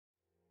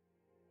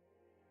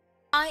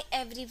Hi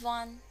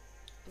everyone,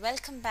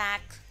 welcome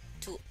back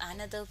to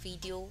another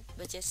video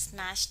which is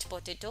smashed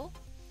potato.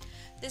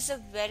 This is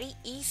a very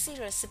easy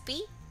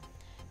recipe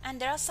and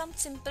there are some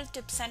simple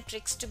tips and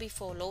tricks to be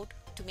followed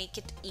to make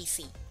it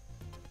easy.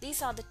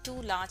 These are the two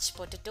large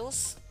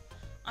potatoes,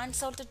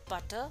 unsalted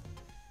butter,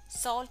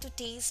 salt to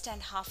taste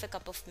and half a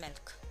cup of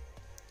milk.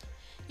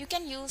 You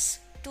can use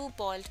two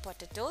boiled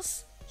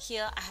potatoes.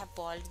 Here I have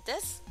boiled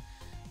this.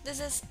 This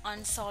is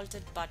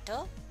unsalted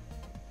butter.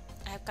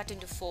 I have cut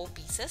into 4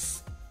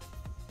 pieces.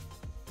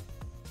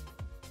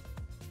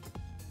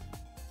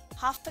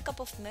 Half a cup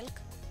of milk.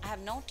 I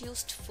have not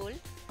used full.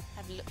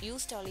 I have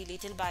used only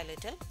little by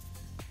little.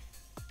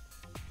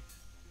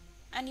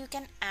 And you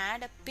can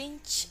add a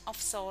pinch of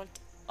salt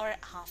or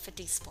half a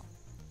teaspoon.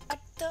 Cut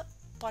the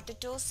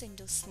potatoes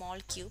into small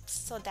cubes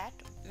so that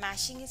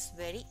mashing is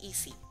very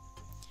easy.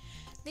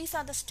 These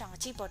are the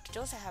starchy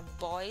potatoes I have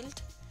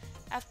boiled.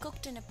 I have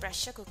cooked in a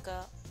pressure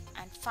cooker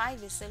and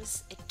 5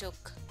 whistles it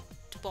took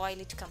to boil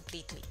it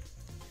completely.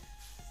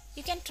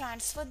 You can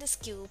transfer these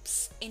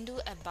cubes into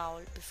a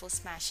bowl before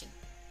smashing.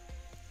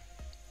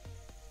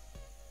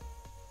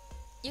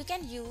 You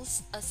can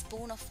use a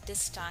spoon of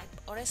this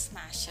type or a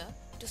smasher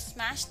to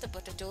smash the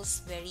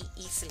potatoes very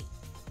easily.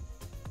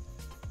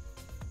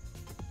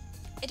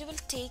 It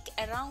will take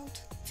around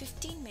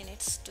 15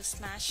 minutes to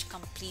smash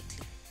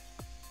completely.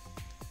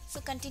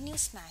 So continue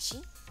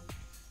smashing.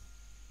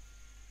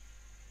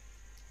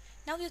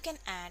 Now you can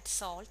add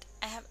salt.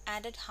 I have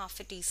added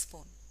half a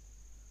teaspoon.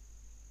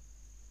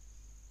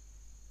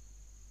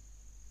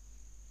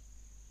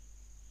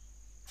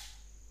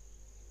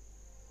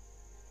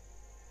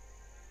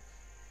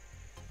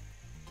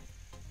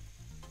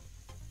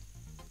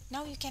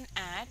 Now you can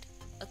add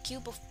a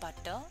cube of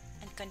butter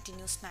and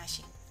continue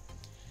smashing.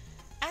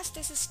 As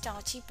this is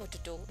starchy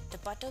potato, the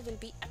butter will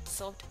be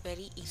absorbed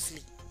very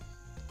easily.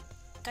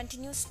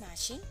 Continue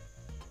smashing.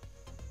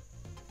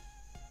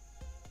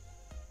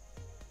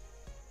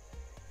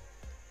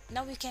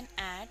 Now you can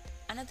add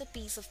another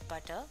piece of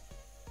butter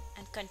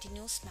and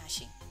continue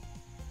smashing.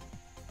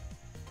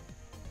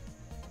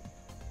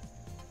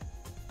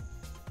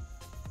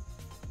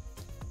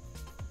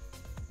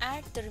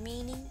 Add the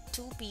remaining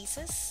 2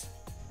 pieces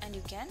and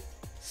you can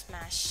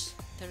smash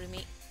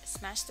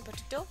the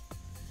potato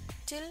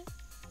till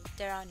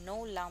there are no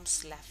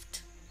lumps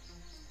left.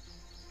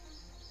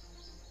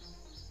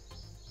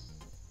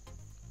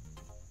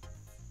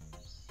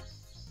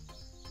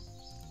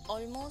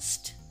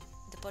 Almost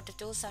the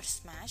potatoes are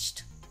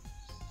smashed.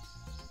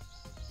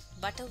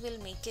 Butter will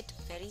make it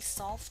very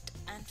soft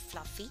and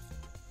fluffy.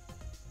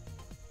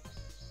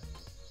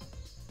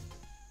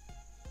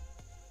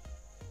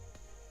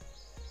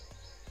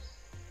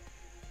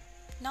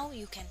 Now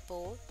you can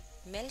pour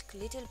milk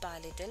little by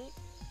little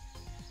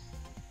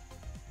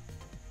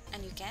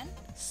and you can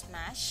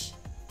smash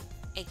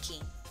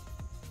again.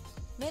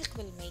 Milk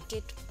will make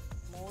it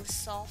more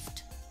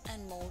soft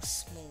and more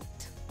smooth.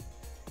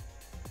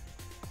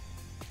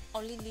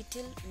 Only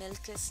little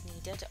milk is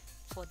needed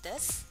for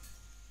this.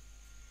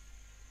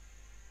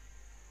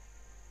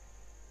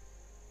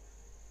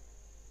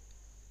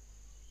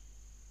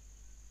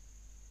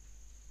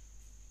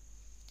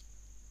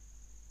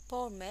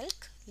 Pour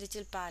milk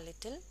little by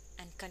little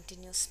and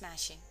continue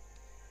smashing.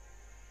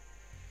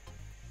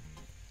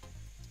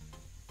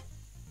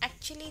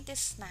 Actually, this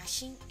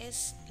smashing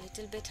is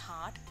little bit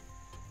hard,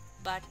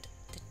 but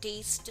the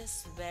taste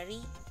is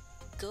very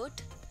good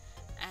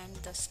and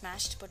the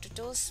smashed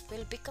potatoes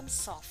will become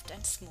soft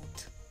and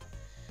smooth.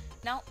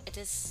 Now it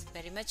is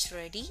very much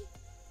ready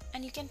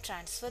and you can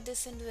transfer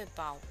this into a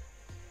bowl.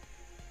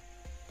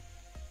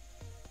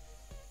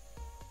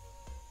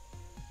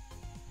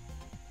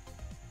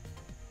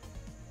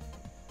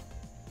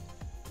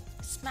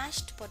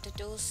 Smashed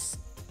potatoes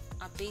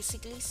are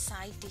basically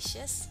side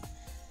dishes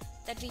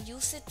that we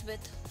use it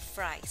with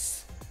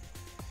fries.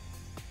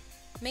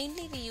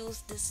 Mainly we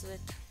use this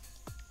with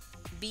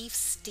beef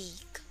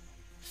steak,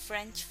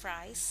 French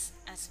fries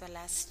as well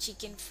as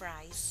chicken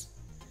fries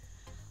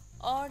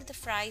or the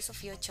fries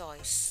of your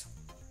choice.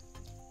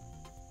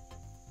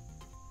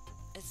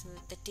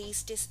 The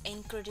taste is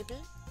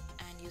incredible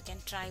and you can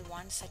try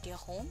once at your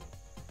home.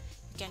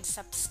 You can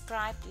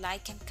subscribe,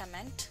 like and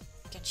comment.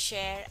 You can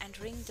share and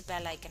ring the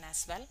bell icon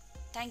as well.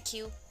 Thank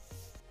you.